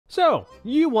So,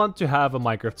 you want to have a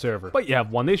Minecraft server, but you have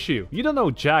one issue. You don't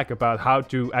know jack about how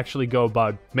to actually go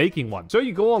about making one. So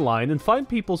you go online and find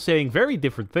people saying very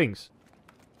different things.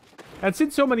 And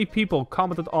since so many people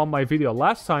commented on my video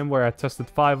last time where I tested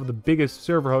 5 of the biggest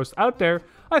server hosts out there,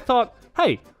 I thought,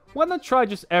 hey, why not try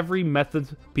just every method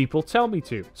people tell me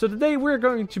to? So today we're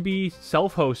going to be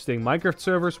self-hosting Minecraft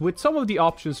servers with some of the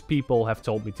options people have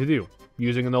told me to do.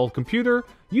 Using an old computer,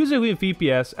 using a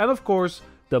VPS, and of course,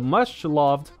 the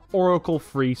much-loved Oracle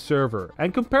free server,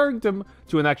 and comparing them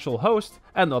to an actual host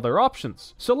and other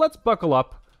options. So let's buckle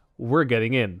up, we're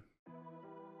getting in.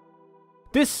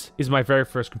 This is my very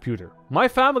first computer. My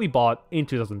family bought in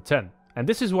 2010, and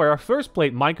this is where I first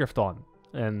played Minecraft on.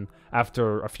 And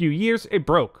after a few years, it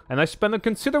broke, and I spent a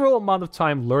considerable amount of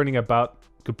time learning about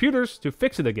computers to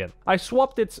fix it again. I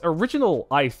swapped its original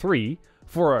i3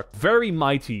 for a very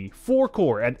mighty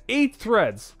 4-core and 8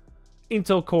 threads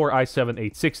Intel Core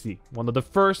i7-860, one of the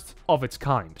first of its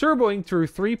kind. Turboing through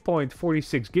 3.46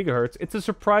 GHz, it's a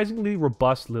surprisingly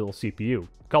robust little CPU.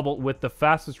 Coupled with the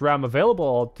fastest RAM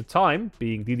available at the time,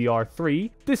 being DDR3,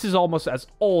 this is almost as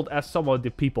old as some of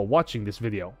the people watching this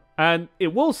video. And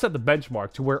it will set the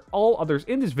benchmark to where all others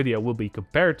in this video will be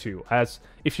compared to, as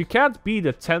if you can't beat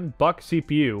a $10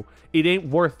 CPU, it ain't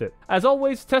worth it. As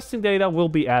always, testing data will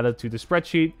be added to the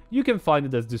spreadsheet, you can find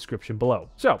it in the description below.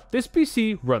 So, this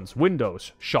PC runs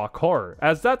Windows, shock horror,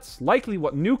 as that's likely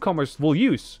what newcomers will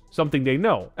use, something they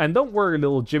know. And don't worry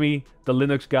little Jimmy, the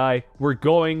Linux guy, we're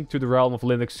going to the realm of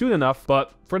Linux soon enough,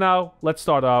 but for now, let's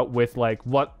start out with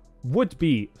what would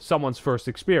be someone's first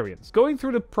experience. Going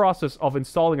through the process of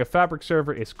installing a fabric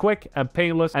server is quick and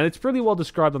painless, and it's pretty well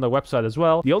described on their website as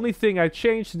well. The only thing I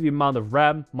changed is the amount of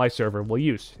RAM my server will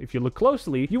use. If you look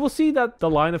closely, you will see that the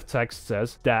line of text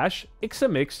says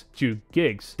 -XMX 2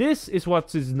 gigs. This is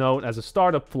what is known as a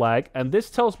startup flag, and this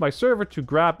tells my server to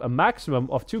grab a maximum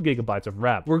of 2 GB of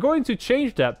RAM. We're going to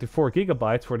change that to 4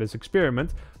 GB for this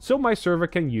experiment, so my server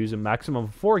can use a maximum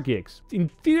of 4 gigs. In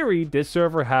theory, this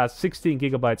server has 16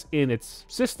 GB in its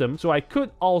system, so I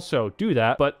could also do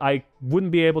that, but I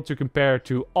wouldn't be able to compare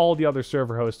to all the other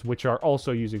server hosts which are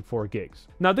also using 4 gigs.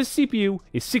 Now this CPU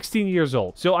is 16 years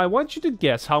old, so I want you to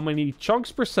guess how many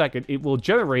chunks per second it will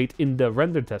generate in the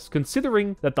render test,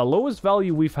 considering that the lowest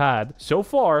value we've had so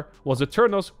far was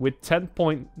Eternos with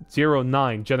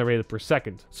 10.09 generated per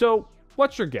second. So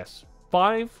what's your guess?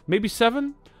 5? Maybe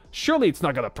 7? Surely it's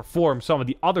not gonna perform some of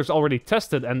the others already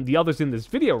tested and the others in this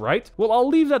video, right? Well, I'll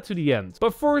leave that to the end.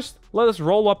 But first, let us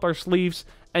roll up our sleeves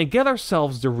and get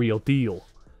ourselves the real deal.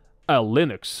 A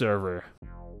Linux server.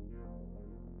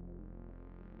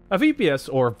 A VPS,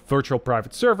 or virtual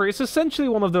private server, is essentially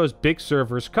one of those big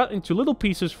servers cut into little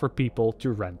pieces for people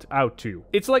to rent out to.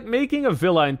 It's like making a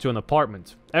villa into an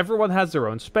apartment. Everyone has their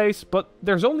own space, but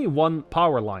there's only one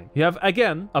power line. You have,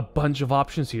 again, a bunch of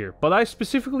options here, but I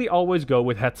specifically always go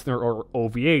with Hetzner or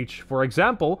OVH. For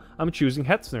example, I'm choosing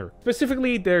Hetzner.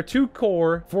 Specifically, their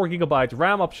 2-core, 4 GB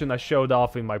RAM option I showed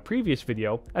off in my previous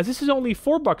video, as this is only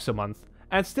 $4 a month,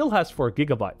 and still has 4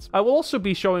 GB. I will also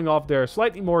be showing off their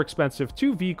slightly more expensive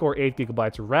 2 V-Core 8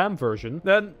 GB RAM version.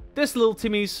 Then this little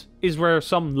Timmy's is where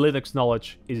some Linux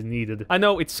knowledge is needed. I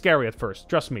know it's scary at first,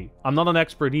 trust me, I'm not an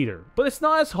expert either, but it's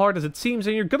not as hard as it seems,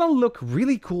 and you're gonna look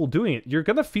really cool doing it. You're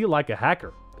gonna feel like a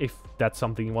hacker, if that's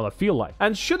something you want to feel like.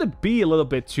 And should it be a little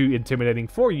bit too intimidating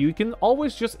for you, you can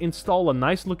always just install a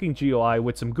nice looking GUI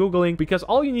with some Googling, because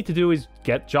all you need to do is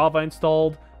get Java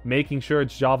installed, making sure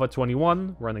it's Java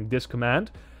 21, running this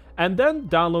command, and then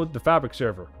download the fabric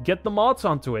server. Get the mods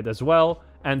onto it as well,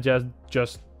 and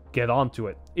just get onto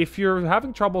it. If you're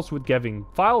having troubles with getting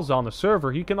files on a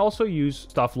server, you can also use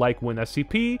stuff like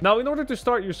WinSCP. Now, in order to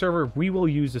start your server, we will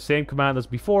use the same command as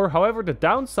before. However, the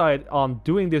downside on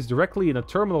doing this directly in a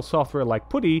terminal software like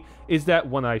PuTTY is that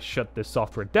when I shut this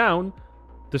software down,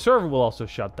 the server will also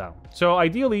shut down. So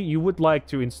ideally, you would like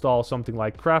to install something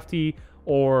like Crafty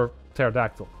or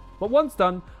Pterodactyl. But once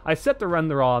done, I set the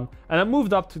render on, and I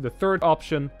moved up to the third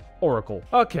option, Oracle.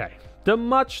 Okay, the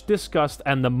much discussed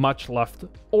and the much loved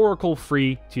Oracle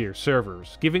free tier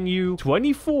servers, giving you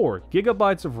 24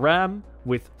 GB of RAM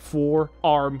with 4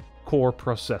 ARM core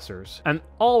processors, and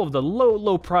all of the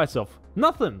low price of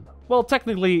nothing. Well,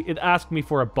 technically, it asked me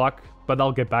for $1, but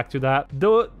I'll get back to that.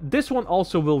 Though this one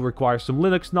also will require some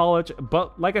Linux knowledge,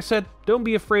 but like I said, don't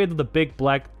be afraid of the big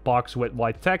black box with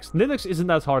white text. Linux isn't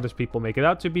as hard as people make it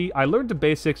out to be. I learned the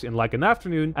basics in like an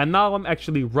afternoon, and now I'm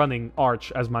actually running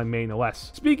Arch as my main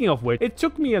OS. Speaking of which, it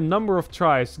took me a number of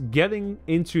tries getting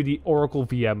into the Oracle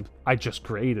VM I just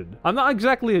created. I'm not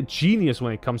exactly a genius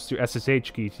when it comes to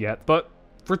SSH keys yet, but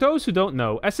For those who don't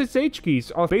know, SSH keys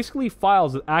are basically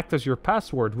files that act as your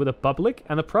password with a public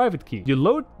and a private key. You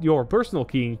load your personal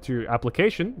key into your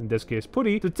application, in this case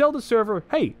Putty, to tell the server,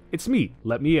 hey, it's me,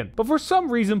 let me in. But for some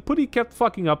reason, Putty kept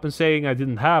fucking up and saying I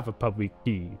didn't have a public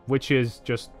key, which is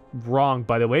just wrong,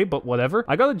 by the way, but whatever.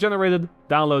 I got it generated,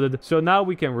 downloaded, so now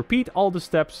we can repeat all the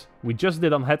steps we just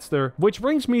did on Hetzner, which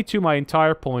brings me to my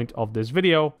entire point of this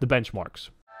video, the benchmarks.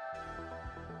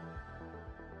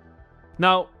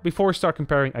 Now, before we start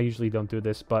comparing, I usually don't do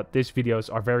this, but these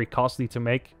videos are very costly to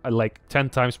make, like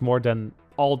 10 times more than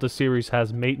all the series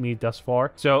has made me thus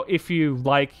far. So if you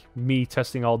like me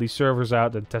testing all these servers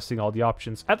out and testing all the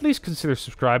options, at least consider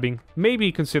subscribing.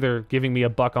 Maybe consider giving me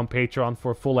 $1 on Patreon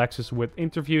for full access with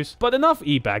interviews. But enough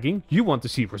e-bagging, you want to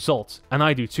see results. And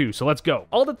I do too, so let's go.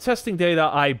 All the testing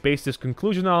data I base this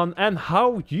conclusion on and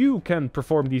how you can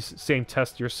perform these same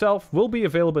tests yourself will be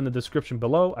available in the description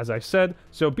below, as I said,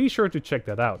 so be sure to check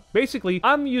that out. Basically,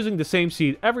 I'm using the same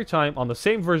seed every time on the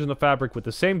same version of Fabric with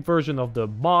the same version of the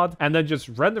mod, and then just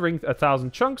rendering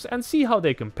 1,000 chunks and see how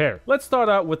they compare. Let's start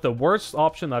out with the worst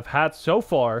option I've had so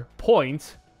far,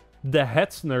 the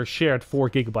Hetzner shared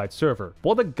 4GB server.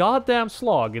 What a goddamn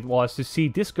slog it was to see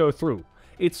this go through.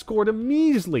 It scored a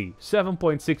measly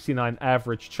 7.69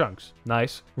 average chunks.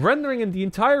 Nice. Rendering in the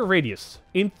entire radius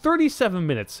in 37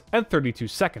 minutes and 32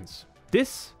 seconds.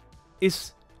 This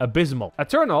is abysmal.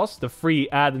 Aternos, the free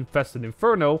ad-infested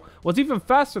Inferno, was even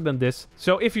faster than this,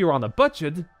 so if you're on a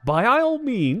budget, by all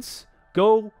means,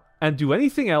 go and do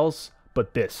anything else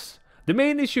but this. The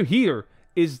main issue here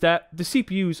is that the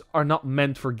CPUs are not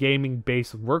meant for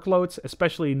gaming-based workloads,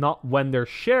 especially not when they're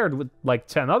shared with like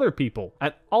 10 other people.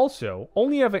 And also,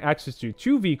 only having access to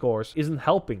 2 vCores isn't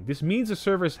helping. This means the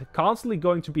server is constantly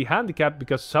going to be handicapped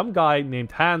because some guy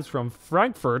named Hans from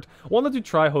Frankfurt wanted to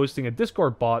try hosting a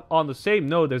Discord bot on the same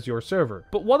node as your server.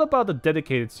 But what about the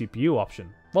dedicated CPU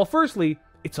option? Well, firstly,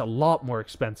 it's a lot more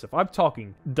expensive. I'm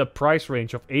talking the price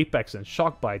range of Apex and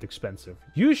Shockbyte expensive.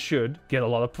 You should get a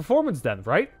lot of performance then,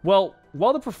 right? Well,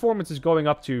 while the performance is going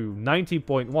up to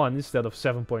 90.1 instead of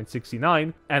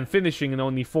 7.69 and finishing in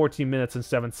only 14 minutes and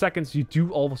 7 seconds, you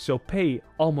do also pay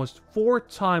almost 4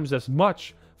 times as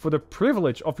much for the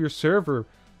privilege of your server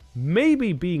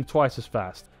maybe being twice as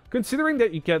fast. Considering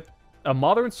that you get a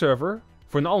modern server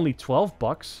for not only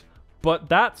 $12, but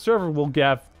that server will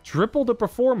have triple the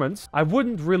performance, I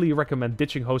wouldn't really recommend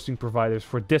ditching hosting providers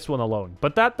for this one alone.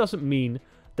 But that doesn't mean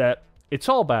that it's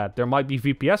all bad. There might be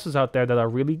VPSs out there that are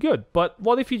really good. But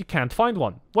what if you can't find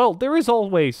one? Well, there is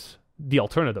always the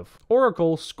alternative.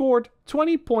 Oracle scored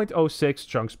 20.06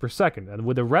 chunks per second, and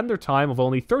with a render time of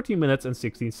only 13 minutes and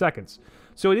 16 seconds.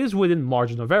 So it is within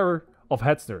margin of error of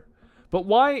Hetzner. But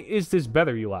why is this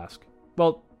better, you ask?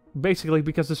 Well, basically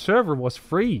because the server was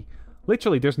free.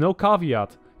 Literally, there's no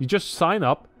caveat. You just sign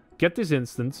up, get this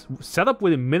instance, set up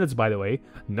within minutes by the way,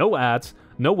 no ads,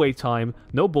 no wait time,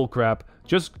 no bullcrap,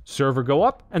 just server go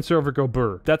up and server go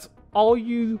burr. That's all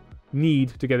you need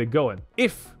to get it going,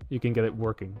 if you can get it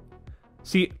working.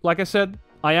 See, like I said,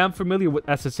 I am familiar with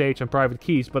SSH and private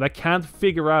keys, but I can't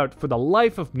figure out for the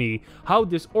life of me how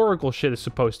this Oracle shit is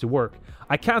supposed to work.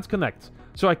 I can't connect,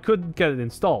 so I couldn't get it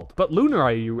installed. But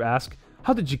Lunar, you ask,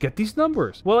 how did you get these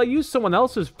numbers? Well, I used someone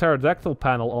else's pterodactyl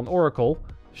panel on Oracle,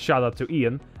 shout out to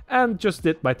Ian, and just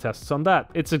did my tests on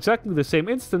that. It's exactly the same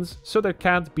instance, so there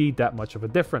can't be that much of a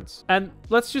difference. And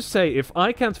let's just say, if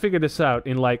I can't figure this out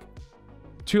in like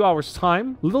 2 hours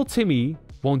time, little Timmy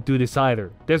won't do this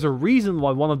either. There's a reason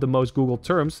why one of the most Googled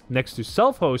terms, next to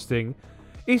self-hosting,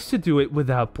 is to do it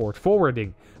without port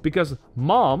forwarding. Because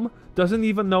mom doesn't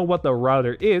even know what the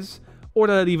router is, or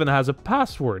that it even has a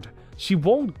password. She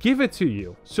won't give it to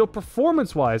you. So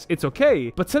performance-wise, it's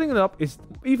okay, but setting it up is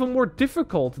even more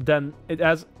difficult than it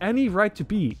has any right to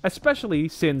be, especially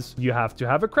since you have to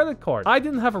have a credit card. I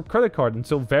didn't have a credit card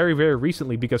until very, very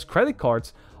recently because credit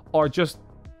cards are just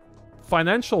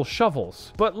financial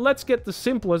shovels. But let's get the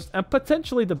simplest and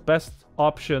potentially the best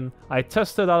option I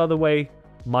tested out of the way,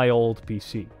 my old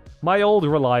PC. My old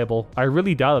reliable. I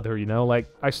really doubted her, you know, like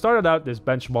I started out this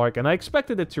benchmark and I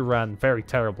expected it to run very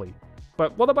terribly.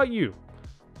 But what about you?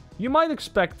 You might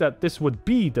expect that this would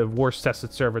be the worst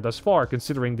tested server thus far,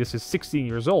 considering this is 16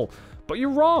 years old. But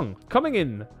you're wrong. Coming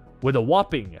in with a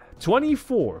whopping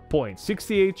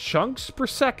 24.68 chunks per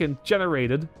second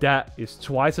generated, that is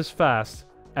twice as fast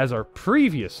as our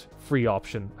previous free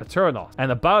option, Aternos,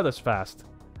 and about as fast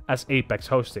as Apex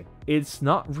hosting. It's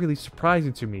not really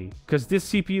surprising to me, because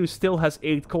this CPU still has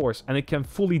 8 cores and it can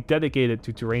fully dedicate it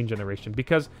to terrain generation,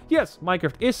 because yes,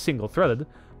 Minecraft is single-threaded,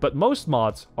 but most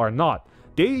mods are not.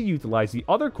 they utilize the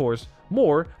other cores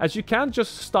more, as you can't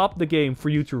just stop the game for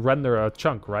you to render a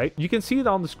chunk, right? You can see it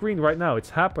on the screen right now, it's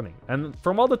happening. And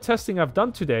from all the testing I've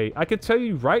done today, I can tell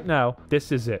you right now,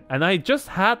 this is it. And I just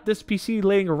had this PC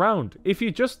laying around. If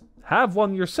you just have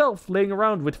one yourself laying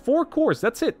around with 4 cores,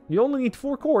 that's it. You only need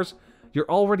 4 cores, you're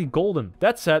already golden.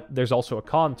 That said, there's also a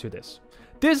con to this.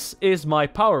 This is my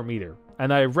power meter,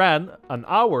 and I ran an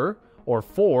hour or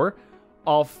 4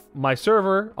 of my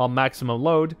server on maximum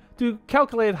load to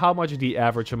calculate how much the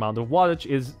average amount of wattage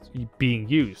is being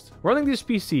used. Running this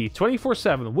PC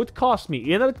 24/7 would cost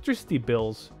me in electricity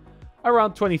bills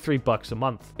around 23 bucks a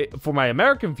month. For my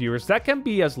American viewers, that can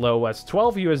be as low as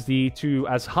 12 USD to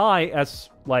as high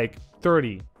as like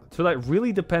 30. So that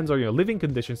really depends on your living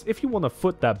conditions if you want to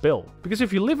foot that bill. Because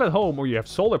if you live at home or you have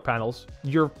solar panels,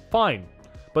 you're fine.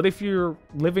 But if you're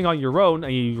living on your own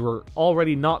and you're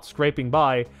already not scraping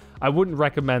by, I wouldn't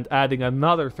recommend adding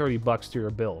another 30 bucks to your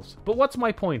bills. But what's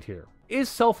my point here? Is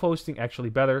self-hosting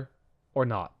actually better or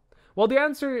not? Well, the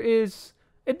answer is,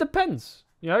 it depends.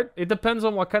 You know, it depends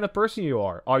on what kind of person you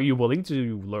are. Are you willing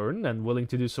to learn and willing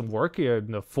to do some work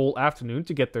in a full afternoon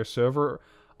to get their server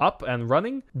up and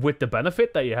running, with the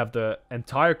benefit that you have the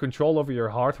entire control over your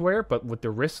hardware, but with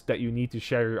the risk that you need to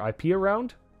share your IP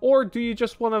around? Or do you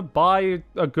just want to buy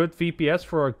a good VPS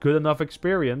for a good enough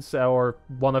experience, or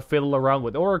want to fiddle around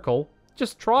with Oracle?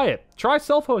 Just try it. Try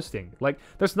self-hosting. Like,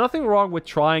 there's nothing wrong with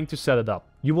trying to set it up.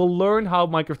 You will learn how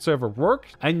Minecraft server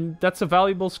works, and that's a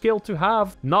valuable skill to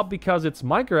have, not because it's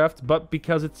Minecraft, but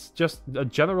because it's just a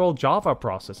general Java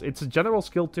process. It's a general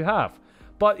skill to have.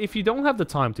 But if you don't have the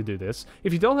time to do this,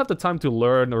 if you don't have the time to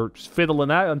learn or fiddle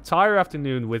an entire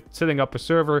afternoon with setting up a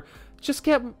server, just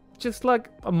get like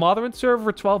a moderate server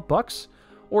for 12 bucks,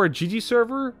 or a GG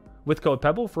server with code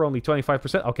Pebble for only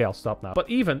 25%. Okay, I'll stop now. But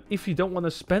even if you don't want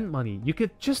to spend money, you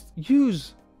could just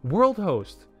use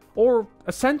WorldHost or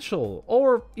Essential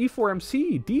or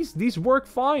E4MC. These work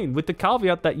fine, with the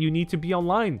caveat that you need to be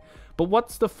online. But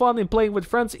what's the fun in playing with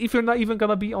friends if you're not even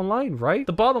gonna be online, right?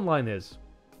 The bottom line is,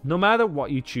 no matter what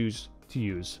you choose to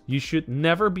use, you should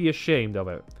never be ashamed of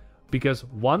it. Because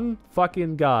one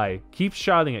fucking guy keeps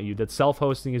shouting at you that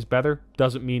self-hosting is better,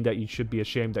 doesn't mean that you should be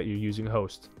ashamed that you're using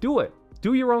host. Do it.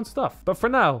 Do your own stuff. But for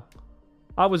now,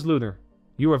 I was Lunar.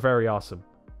 You were very awesome.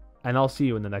 And I'll see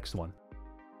you in the next one.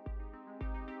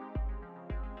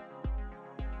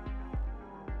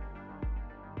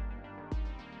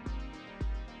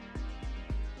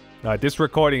 This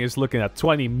recording is looking at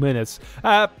 20 minutes.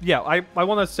 Yeah, I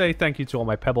want to say thank you to all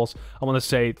my Pebbles. I want to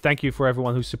say thank you for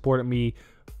everyone who supported me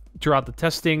throughout the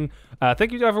testing.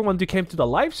 Thank you to everyone who came to the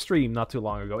live stream not too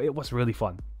long ago. It was really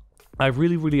fun. I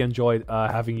really enjoyed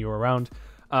having you around.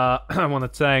 I want to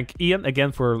thank Ian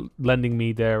again for lending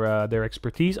me their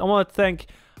expertise. I want to thank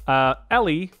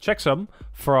Ellie Checksum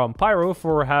from Pyro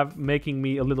for making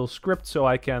me a little script so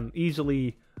I can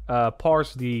easily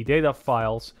parse the data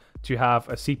files to have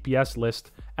a CPS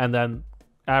list and then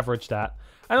average that.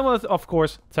 And I want to, of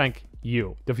course, thank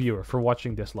you, the viewer, for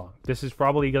watching this long. This is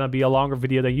probably going to be a longer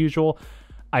video than usual.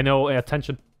 I know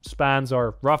attention spans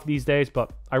are rough these days,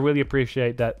 but I really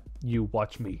appreciate that you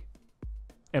watch me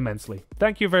immensely.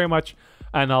 Thank you very much,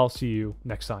 and I'll see you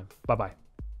next time. Bye-bye.